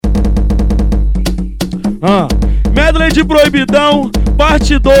Medley de Proibidão,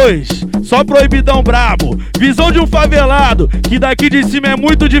 parte 2. Só proibidão brabo. Visão de um favelado, que daqui de cima é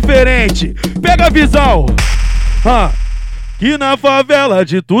muito diferente. Pega a visão. Que na favela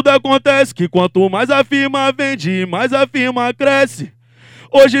de tudo acontece, que quanto mais a firma vende, mais a firma cresce.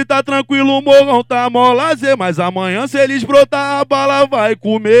 Hoje tá tranquilo, o morrão tá mó lazer, mas amanhã se eles brotar a bala vai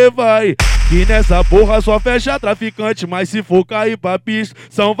comer, vai. Que nessa porra só fecha traficante, mas se for cair pra pista,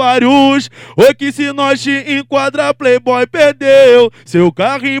 são vários. Oi, que se nós te enquadra, playboy perdeu. Seu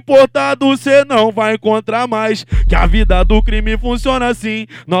carro importado cê não vai encontrar mais. Que a vida do crime funciona assim,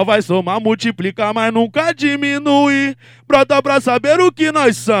 nós vai somar, multiplicar, mas nunca diminuir. Brota pra saber o que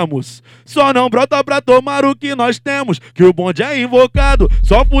nós somos, só não brota pra tomar o que nós temos. Que o bonde é invocado,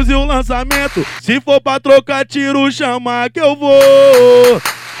 só fuzil lançamento. Se for pra trocar tiro, chama que eu vou.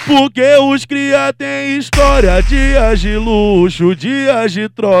 Porque os cria tem história, dias de luxo, dias de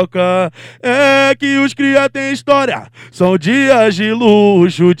troca. É que os cria tem história, são dias de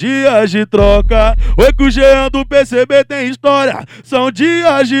luxo, dias de troca. Oi, que o Jean do PCB tem história, são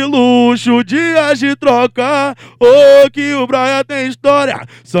dias de luxo, dias de troca. Oi, que o Brian tem história,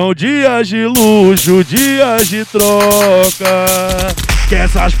 são dias de luxo, dias de troca. Que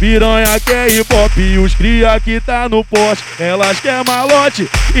essas piranha quer hip hop e os cria que tá no poste, elas quer malote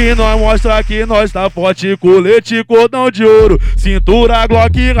e nós mostra que nós tá forte. Colete, cordão de ouro, cintura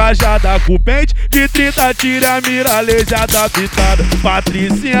Glock rajada com pente de 30 tira a mira laser adaptada.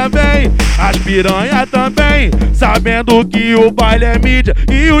 Patricinha vem, as piranha também, sabendo que o baile é mídia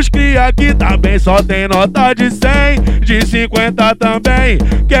e os cria que também só tem nota de 100, de 50 também,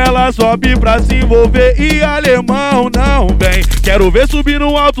 que ela sobe pra se envolver e alemão não vem. Quero ver subir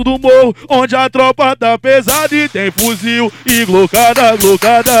no alto do morro, onde a tropa tá pesada e tem fuzil e glocada,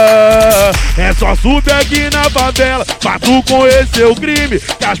 glocada. É só subir aqui na favela pra tu conhecer o crime,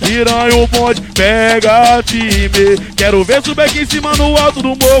 que as piranha o bonde pega firme. Quero ver subir aqui em cima no alto do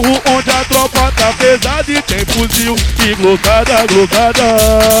morro, onde a tropa tá pesada e tem fuzil e glocada, glocada.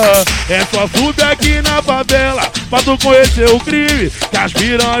 É só subir aqui na favela pra tu conhecer o crime, que as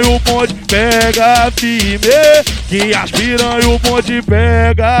piranha o bonde pega firme. Que as piranha o bonde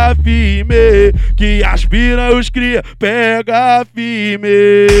pega firme, que as piranha os cria pega firme.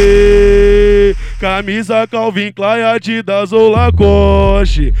 Camisa Calvin Klein, Adidas ou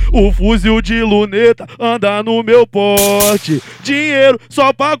Lacoste, o fuzil de luneta anda no meu porte. Dinheiro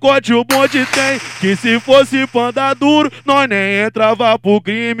só pacote o bonde tem, que se fosse panda duro nós nem entrava pro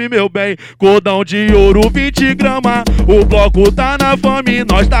crime, meu bem. Cordão de ouro 20 gramas, o bloco tá na fome,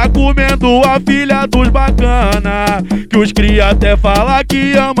 nós tá comendo a filha dos bacana. Que os cria até fala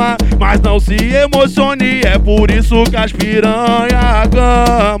que ama, mas não se emocione, é por isso que as piranha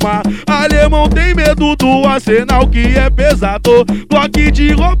gama. Alemão tem medo do arsenal que é pesado, bloque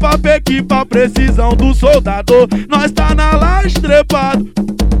de roupa peque pra precisão do soldado. Nós tá na laje trepado,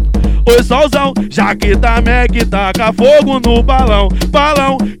 oi solzão, já que tá Mac, taca fogo no balão,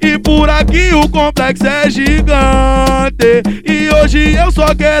 balão. E por aqui o complexo é gigante, e hoje eu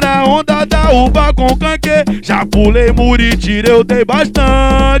só quero a onda da uva com canque. Já pulei muritira, eu dei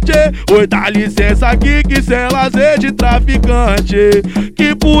bastante. Oi, dá licença aqui que cê é lazer de traficante,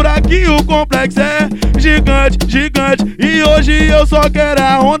 que por aqui o complexo é gigante, gigante, e hoje eu só quero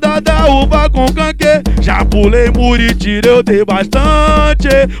a onda da uva com canque. Já pulei muritira, eu dei bastante.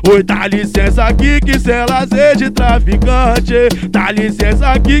 Oi, dá licença aqui que cê é lazer de traficante, dá licença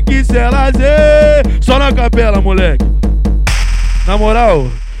aqui que cê é lazer. Só na capela, moleque. Na moral,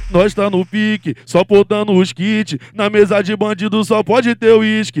 nós tá no pique, só podando os kits. Na mesa de bandido só pode ter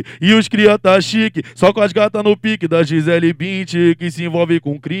uísque, e os cria tá chique, só com as gatas no pique da Gisele Bündchen, que se envolve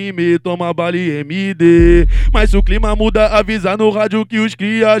com crime, toma bala e MD. Mas se o clima muda, avisa no rádio que os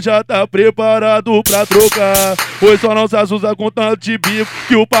cria já tá preparado pra trocar. Pois só não se assusta com tanto de bico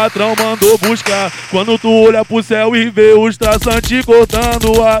que o patrão mandou buscar. Quando tu olha pro céu e vê os traçantes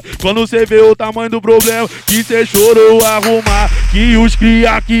cortando o ar, quando cê vê o tamanho do problema que cê chorou arrumar. Que os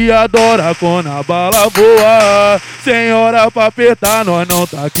cria que adora quando a bala voa, sem hora pra apertar, nós não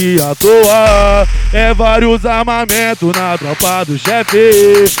tá aqui à toa. É vários armamentos na tropa do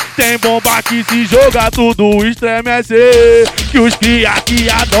chefe, tem bomba que se joga tudo estremece. Que os cria que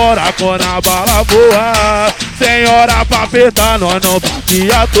adora quando a bala voa, sem hora pra apertar, nós não tá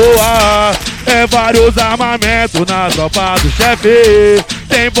aqui à toa. É vários armamentos na tropa do chefe,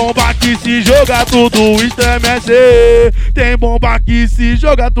 tem bomba que se joga tudo estremece. Tem bomba que se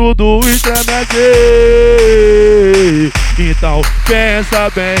joga tudo estremece. Então pensa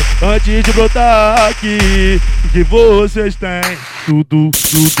bem antes de brotar aqui, que vocês têm tudo,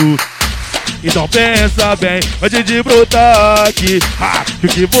 tudo. Então pensa bem antes de brotar aqui. O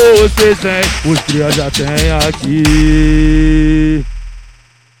que vocês têm, os cria já tem aqui.